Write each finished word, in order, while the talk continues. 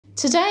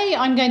Today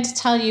I'm going to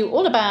tell you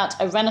all about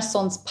a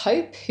Renaissance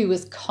Pope who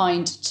was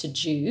kind to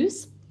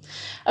Jews,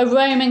 a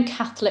Roman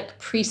Catholic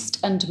priest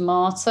and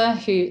martyr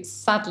who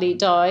sadly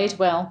died,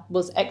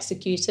 was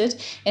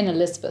executed in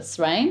Elizabeth's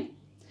reign.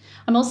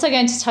 I'm also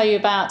going to tell you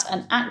about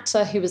an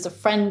actor who was a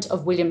friend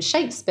of William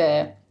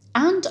Shakespeare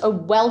and a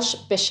Welsh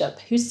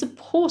bishop who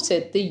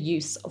supported the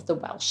use of the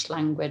Welsh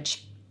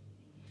language.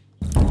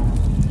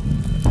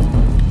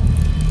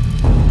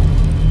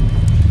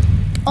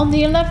 On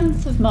the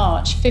 11th of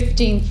March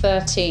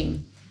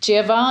 1513,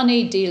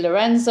 Giovanni di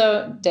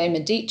Lorenzo de'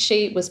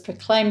 Medici was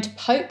proclaimed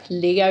Pope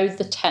Leo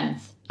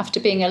X after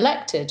being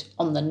elected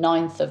on the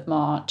 9th of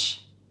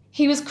March.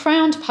 He was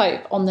crowned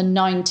Pope on the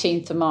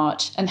 19th of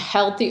March and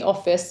held the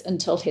office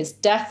until his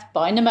death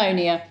by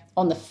pneumonia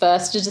on the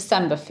 1st of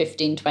December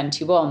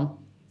 1521.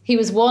 He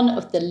was one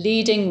of the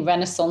leading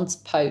Renaissance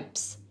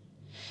popes.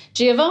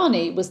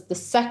 Giovanni was the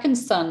second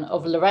son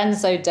of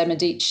Lorenzo de'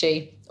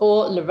 Medici,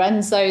 or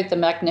Lorenzo the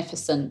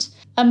Magnificent,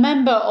 a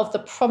member of the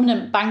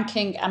prominent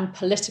banking and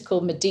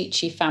political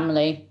Medici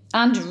family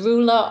and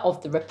ruler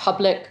of the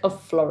Republic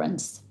of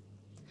Florence.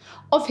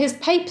 Of his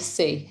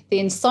papacy, the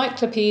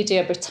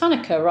Encyclopaedia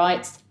Britannica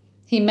writes,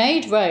 "He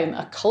made Rome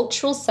a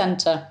cultural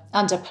centre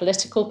and a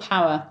political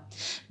power,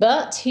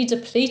 but he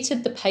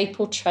depleted the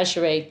papal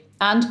treasury,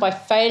 and by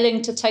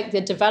failing to take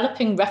the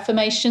developing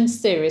Reformation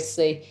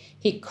seriously,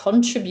 he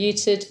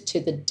contributed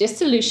to the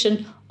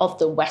dissolution of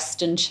the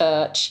Western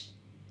Church."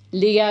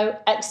 Leo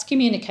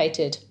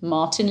excommunicated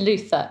Martin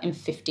Luther in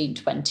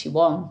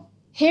 1521.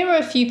 Here are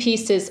a few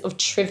pieces of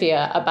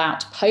trivia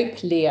about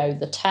Pope Leo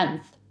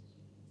X.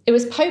 It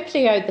was Pope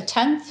Leo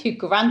X who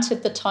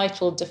granted the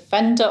title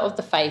Defender of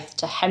the Faith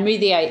to Henry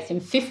VIII in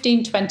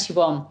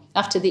 1521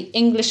 after the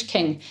English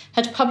king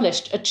had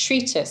published a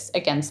treatise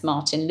against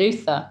Martin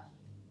Luther.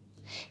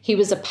 He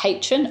was a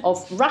patron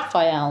of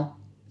Raphael.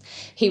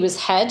 He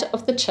was head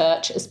of the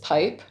church as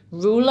Pope,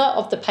 ruler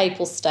of the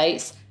Papal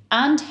States,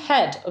 and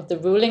head of the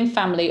ruling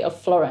family of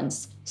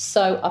Florence,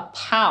 so a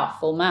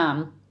powerful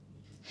man.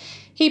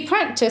 He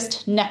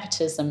practiced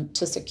nepotism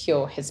to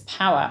secure his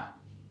power.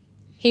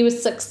 He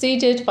was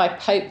succeeded by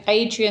Pope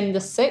Adrian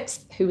VI,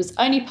 who was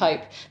only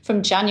Pope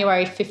from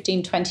January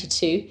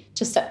 1522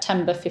 to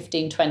September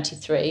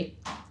 1523,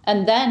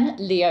 and then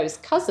Leo's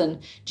cousin,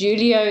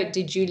 Giulio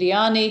di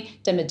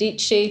Giuliani de'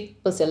 Medici,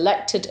 was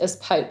elected as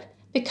Pope,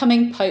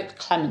 becoming Pope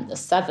Clement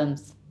VII.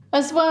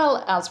 As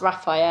well as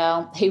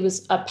Raphael, he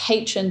was a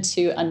patron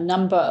to a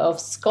number of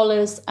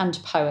scholars and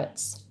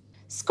poets.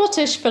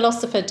 Scottish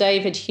philosopher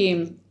David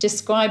Hume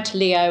described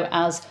Leo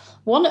as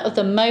one of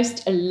the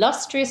most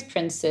illustrious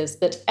princes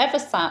that ever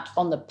sat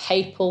on the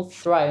papal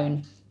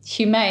throne.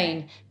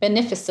 Humane,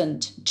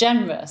 beneficent,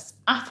 generous,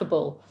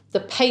 affable,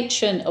 the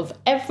patron of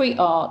every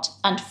art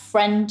and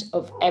friend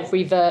of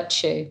every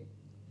virtue.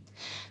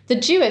 The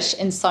Jewish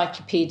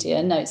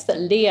Encyclopedia notes that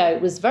Leo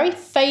was very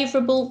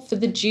favourable for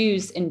the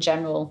Jews in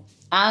general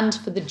and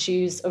for the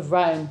Jews of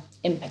Rome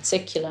in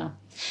particular,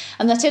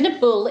 and that in a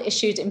bull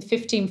issued in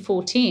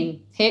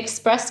 1514, he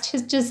expressed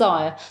his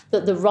desire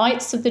that the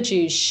rights of the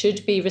Jews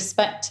should be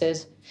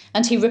respected,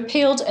 and he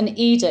repealed an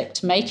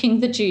edict making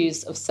the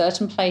Jews of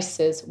certain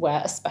places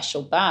wear a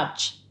special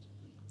badge.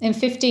 In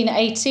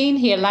 1518,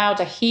 he allowed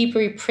a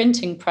Hebrew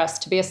printing press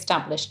to be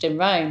established in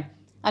Rome,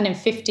 and in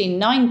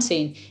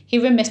 1519, he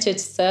remitted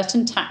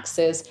certain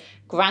taxes,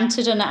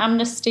 granted an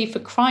amnesty for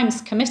crimes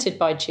committed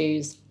by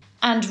Jews,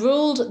 and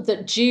ruled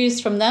that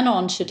Jews from then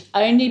on should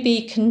only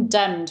be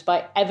condemned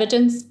by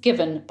evidence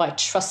given by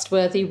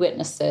trustworthy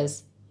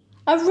witnesses.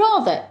 A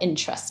rather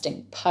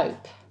interesting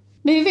pope.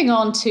 Moving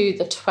on to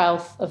the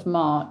 12th of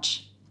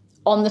March.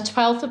 On the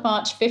 12th of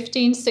March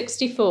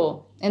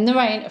 1564, in the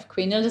reign of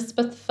Queen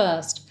Elizabeth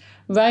I,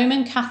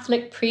 Roman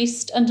Catholic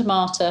priest and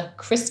martyr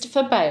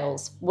Christopher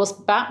Bales was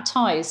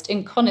baptised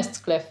in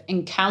Coniscliffe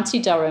in County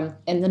Durham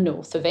in the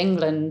north of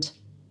England.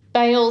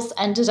 Bales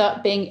ended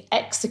up being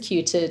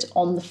executed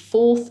on the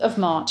 4th of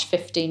March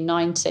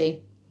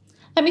 1590.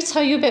 Let me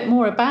tell you a bit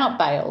more about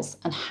Bales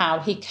and how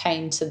he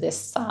came to this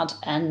sad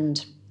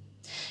end.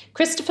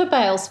 Christopher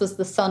Bales was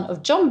the son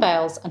of John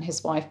Bales and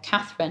his wife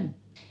Catherine.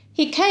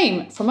 He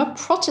came from a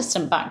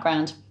Protestant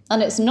background,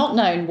 and it's not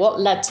known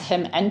what led to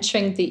him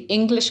entering the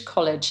English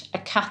College, a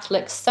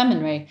Catholic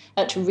seminary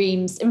at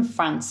Reims in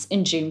France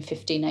in June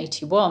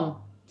 1581.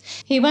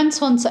 He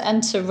went on to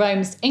enter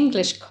Rome's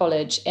English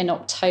College in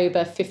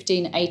October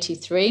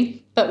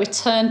 1583, but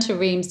returned to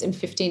Reims in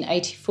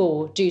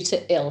 1584 due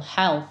to ill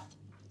health.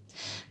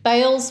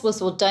 Bales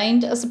was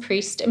ordained as a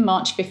priest in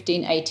March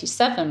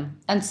 1587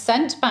 and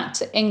sent back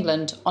to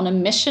England on a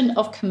mission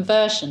of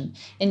conversion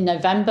in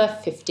November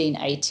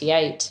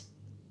 1588.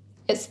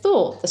 It's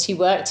thought that he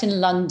worked in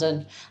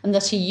London and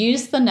that he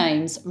used the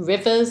names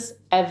Rivers,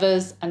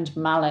 Evers and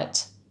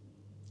Mallet.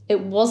 It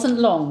wasn't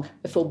long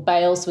before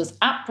Bales was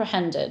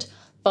apprehended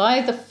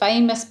by the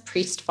famous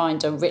priest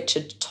finder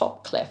Richard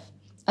Topcliffe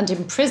and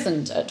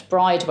imprisoned at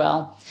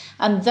Bridewell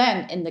and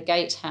then in the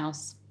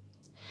Gatehouse.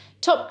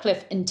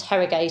 Topcliffe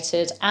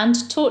interrogated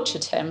and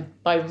tortured him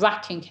by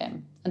racking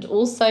him, and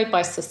also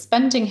by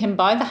suspending him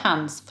by the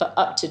hands for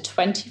up to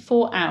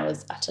 24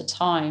 hours at a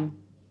time.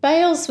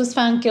 Bales was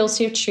found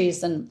guilty of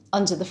treason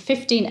under the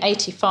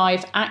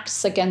 1585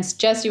 Acts against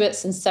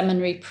Jesuits and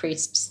seminary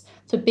priests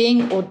for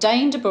being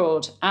ordained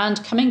abroad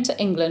and coming to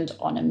England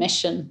on a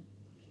mission.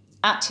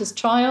 At his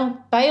trial,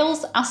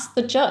 Bales asked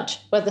the judge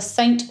whether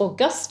St.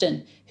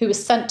 Augustine, who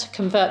was sent to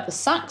convert the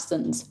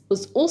Saxons,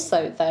 was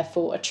also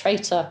therefore a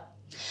traitor.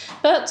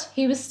 But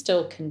he was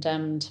still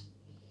condemned.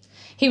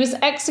 He was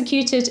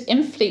executed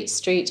in Fleet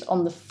Street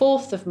on the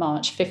 4th of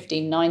March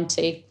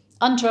 1590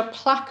 under a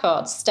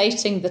placard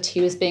stating that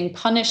he was being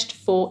punished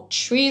for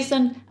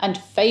treason and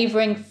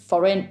favouring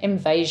foreign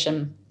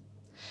invasion.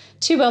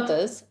 Two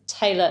others,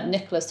 Taylor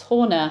Nicholas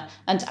Horner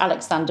and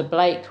Alexander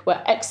Blake,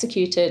 were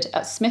executed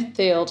at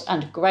Smithfield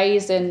and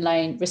Gray's Inn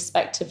Lane,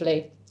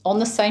 respectively, on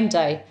the same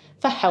day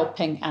for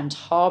helping and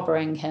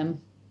harbouring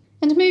him.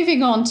 And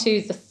moving on to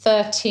the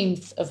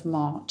 13th of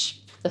March.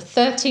 The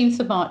 13th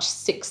of March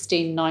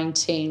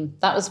 1619.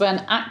 That was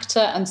when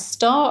actor and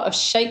star of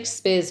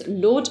Shakespeare's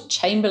Lord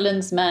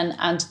Chamberlain's Men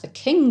and the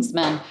King's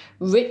Men,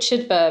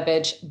 Richard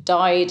Burbage,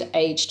 died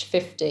aged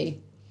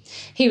 50.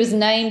 He was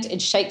named in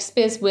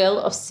Shakespeare's will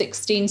of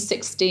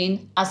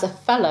 1616 as a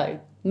fellow,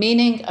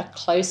 meaning a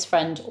close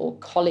friend or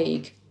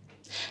colleague.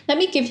 Let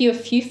me give you a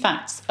few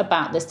facts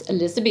about this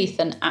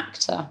Elizabethan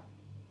actor.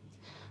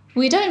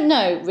 We don't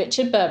know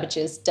Richard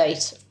Burbage's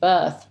date of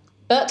birth,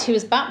 but he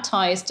was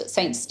baptised at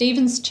St.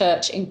 Stephen's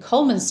Church in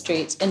Coleman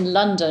Street in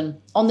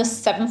London on the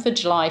 7th of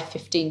July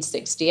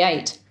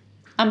 1568,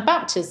 and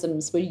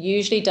baptisms were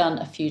usually done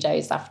a few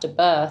days after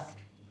birth.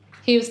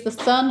 He was the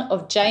son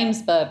of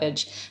James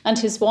Burbage and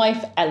his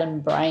wife Ellen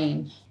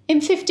Brain. In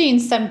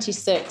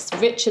 1576,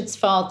 Richard's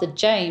father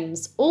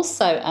James,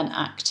 also an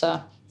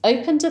actor,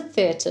 opened a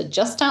theatre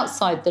just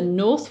outside the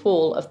north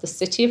wall of the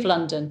City of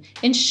London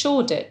in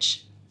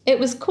Shoreditch. It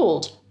was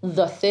called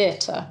The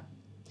Theatre.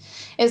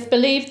 It's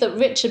believed that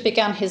Richard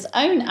began his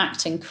own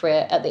acting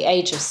career at the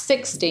age of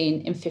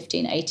 16 in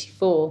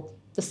 1584,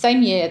 the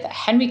same year that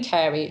Henry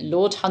Carey,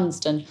 Lord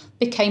Hunsdon,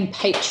 became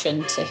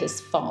patron to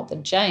his father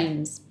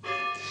James.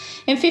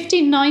 In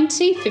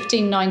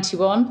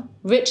 1590-1591,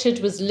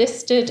 Richard was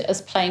listed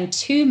as playing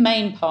two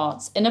main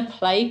parts in a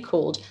play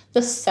called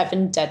The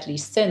Seven Deadly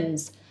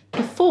Sins,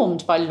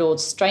 performed by Lord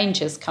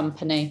Strange's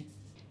company.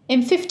 In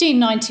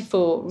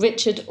 1594,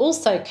 Richard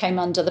also came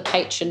under the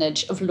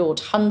patronage of Lord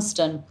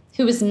Hunsdon,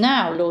 who was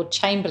now Lord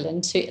Chamberlain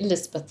to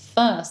Elizabeth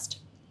I.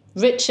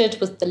 Richard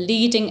was the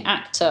leading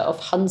actor of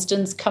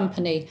Hunsdon's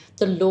company,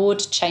 the Lord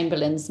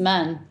Chamberlain's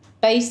Men,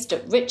 based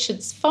at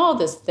Richard's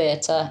father's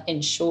theatre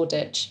in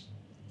Shoreditch.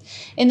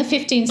 In the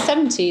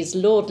 1570s,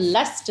 Lord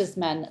Leicester's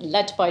Men,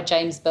 led by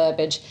James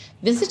Burbage,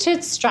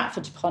 visited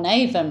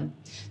Stratford-upon-Avon,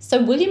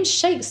 so William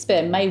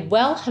Shakespeare may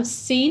well have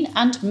seen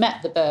and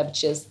met the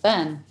Burbages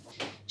then.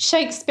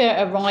 Shakespeare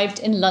arrived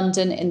in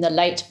London in the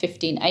late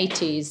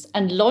 1580s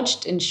and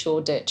lodged in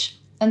Shoreditch,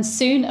 and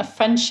soon a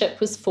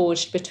friendship was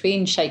forged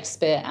between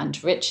Shakespeare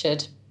and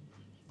Richard.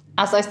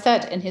 As I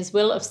said, in his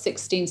will of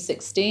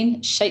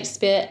 1616,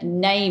 Shakespeare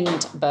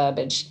named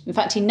Burbage. In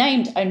fact, he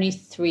named only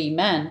 3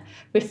 men,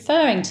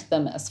 referring to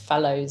them as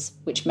fellows,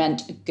 which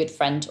meant a good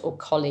friend or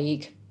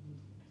colleague.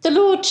 The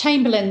Lord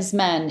Chamberlain's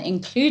Men,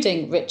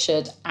 including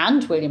Richard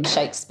and William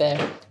Shakespeare,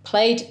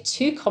 played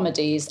 2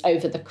 comedies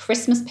over the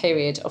Christmas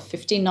period of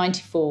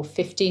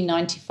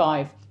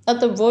 1594-1595 at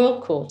the Royal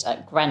Court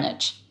at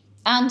Greenwich.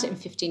 And in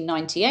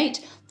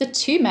 1598, the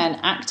 2 men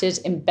acted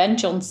in Ben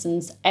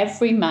Jonson's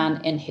Every Man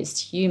in His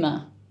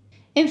Humour.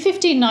 In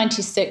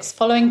 1596,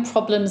 following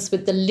problems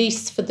with the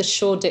lease for the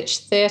Shoreditch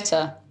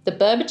Theatre, the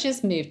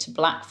Burbages moved to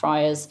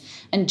Blackfriars,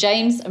 and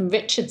James and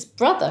Richard's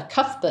brother,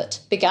 Cuthbert,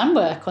 began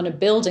work on a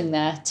building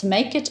there to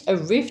make it a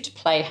roofed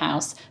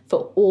playhouse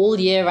for all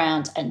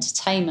year-round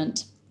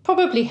entertainment,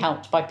 probably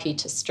helped by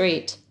Peter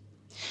Street.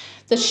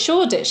 The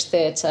Shoreditch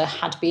Theatre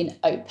had been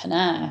open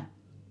air.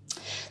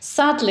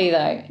 Sadly,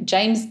 though,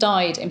 James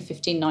died in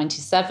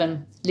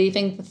 1597,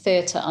 leaving the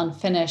theatre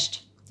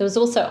unfinished. There was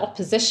also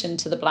opposition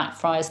to the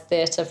Blackfriars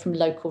Theatre from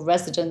local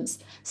residents,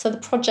 so the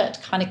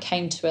project kind of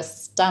came to a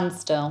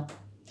standstill.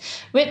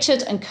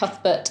 Richard and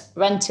Cuthbert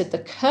rented the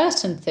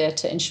Curtain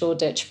Theatre in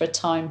Shoreditch for a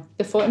time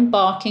before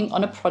embarking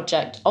on a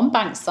project on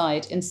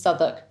Bankside in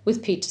Southwark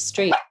with Peter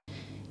Street,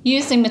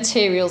 using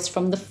materials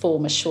from the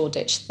former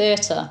Shoreditch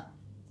Theatre.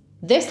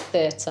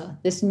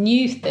 This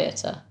new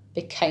theatre,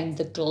 became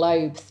the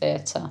Globe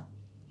Theatre.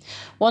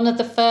 One of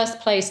the first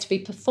plays to be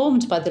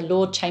performed by the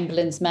Lord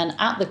Chamberlain's Men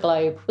at the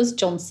Globe was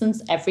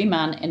Jonson's Every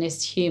Man in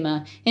His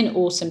Humour in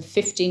autumn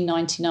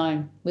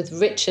 1599, with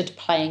Richard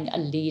playing a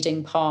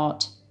leading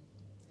part.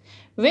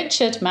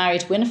 Richard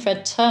married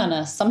Winifred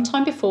Turner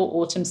sometime before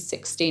autumn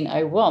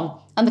 1601,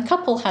 and the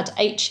couple had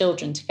 8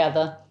 children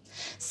together.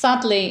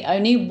 Sadly,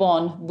 only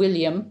one,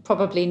 William,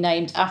 probably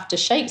named after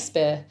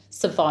Shakespeare,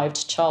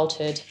 survived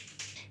childhood.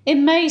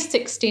 In May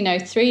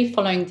 1603,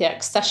 following the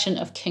accession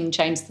of King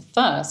James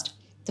I,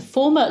 the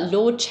former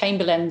Lord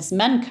Chamberlain's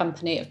Men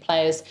company of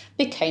players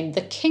became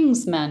the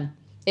King's Men.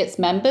 Its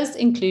members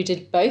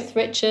included both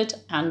Richard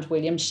and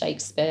William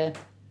Shakespeare.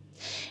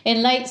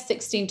 In late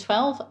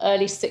 1612,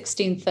 early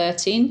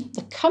 1613,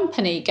 the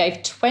company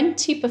gave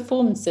 20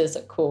 performances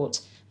at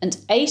court, and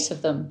 8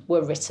 of them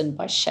were written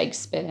by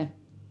Shakespeare.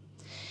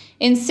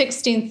 In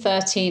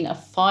 1613, a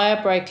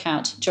fire broke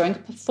out during a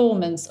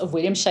performance of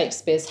William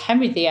Shakespeare's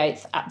Henry VIII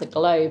at the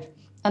Globe,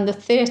 and the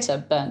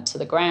theatre burnt to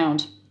the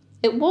ground.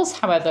 It was,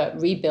 however,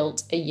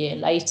 rebuilt a year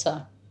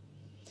later.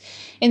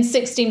 In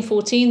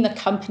 1614, the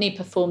company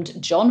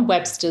performed John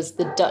Webster's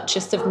The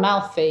Duchess of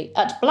Malfi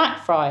at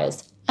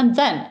Blackfriars, and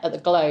then at the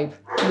Globe,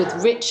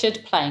 with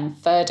Richard playing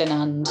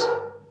Ferdinand.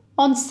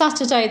 On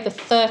Saturday, the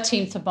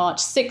 13th of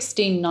March,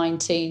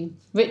 1619,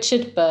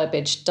 Richard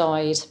Burbage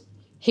died.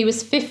 He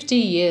was 50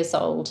 years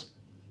old.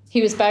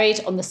 He was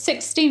buried on the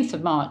 16th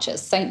of March at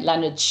St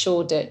Leonard's,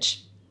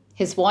 Shoreditch.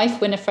 His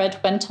wife Winifred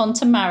went on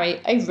to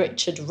marry a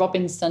Richard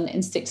Robinson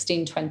in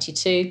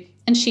 1622,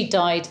 and she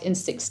died in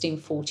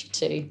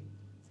 1642.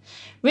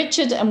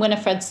 Richard and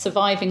Winifred's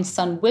surviving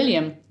son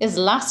William is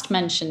last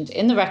mentioned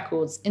in the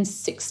records in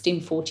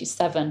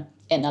 1647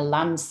 in a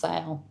land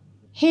sale.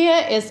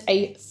 Here is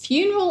a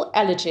funeral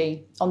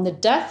elegy on the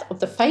death of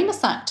the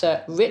famous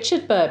actor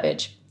Richard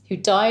Burbage, who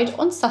died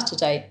on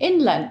Saturday in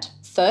Lent,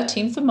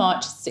 13th of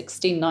March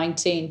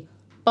 1619,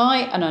 by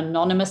an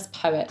anonymous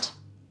poet.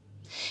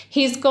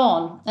 He's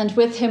gone, and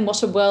with him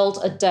what a world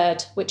are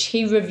dead, which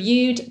he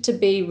reviewed to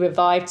be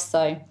revived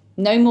so.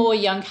 No more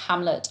young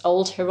Hamlet,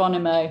 old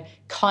Hieronymo,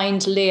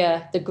 kind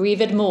Lear, the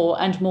grieved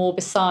more and more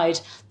beside,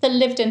 that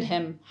lived in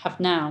him have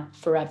now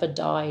forever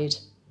died.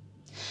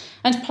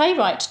 And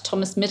playwright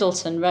Thomas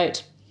Middleton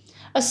wrote,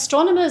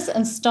 Astronomers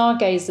and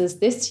stargazers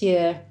this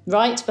year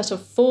write but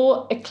of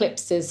 4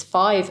 eclipses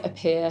 5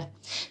 appear.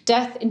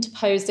 Death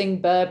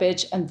interposing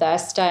Burbage and their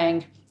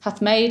staying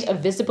hath made a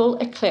visible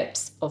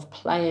eclipse of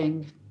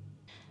playing.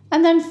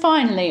 And then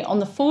finally, on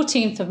the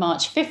 14th of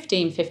March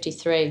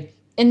 1553,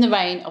 in the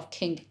reign of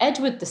King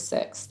Edward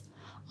VI,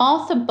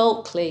 Arthur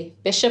Bulkeley,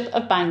 Bishop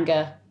of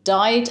Bangor,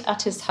 died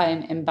at his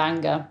home in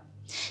Bangor.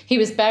 He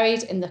was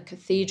buried in the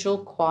cathedral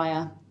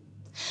choir.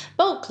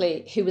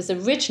 Bulkeley, who was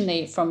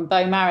originally from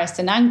Beaumaris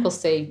in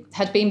Anglesey,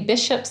 had been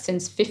bishop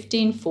since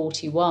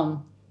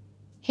 1541.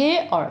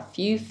 Here are a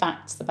few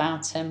facts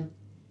about him.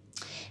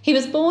 He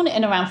was born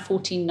in around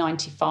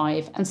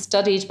 1495 and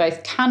studied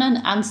both canon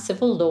and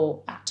civil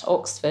law at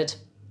Oxford.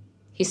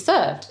 He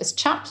served as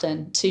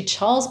chaplain to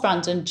Charles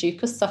Brandon,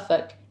 Duke of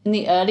Suffolk, in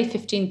the early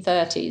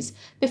 1530s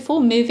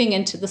before moving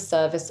into the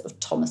service of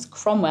Thomas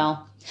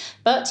Cromwell,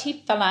 but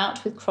he fell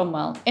out with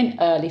Cromwell in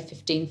early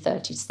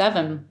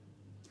 1537.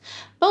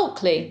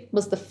 Bulkeley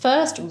was the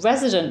first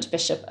resident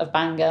bishop of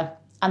Bangor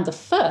and the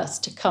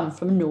first to come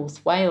from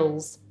North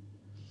Wales.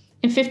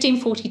 In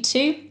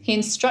 1542, he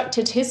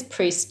instructed his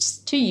priests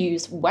to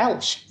use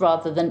Welsh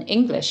rather than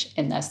English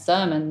in their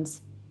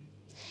sermons.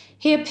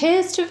 He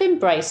appears to have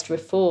embraced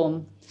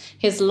reform.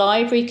 His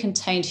library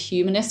contained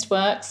humanist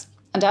works,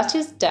 and at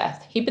his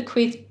death, he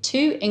bequeathed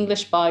 2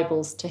 English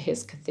Bibles to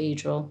his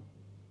cathedral.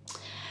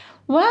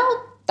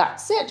 Well,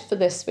 that's it for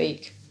this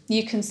week.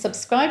 You can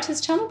subscribe to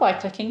this channel by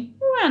clicking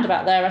around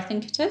about there, I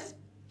think it is.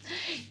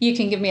 You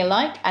can give me a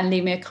like and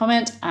leave me a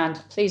comment, and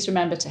please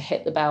remember to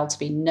hit the bell to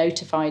be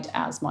notified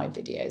as my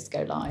videos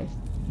go live.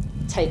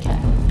 Take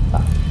care.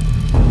 Bye.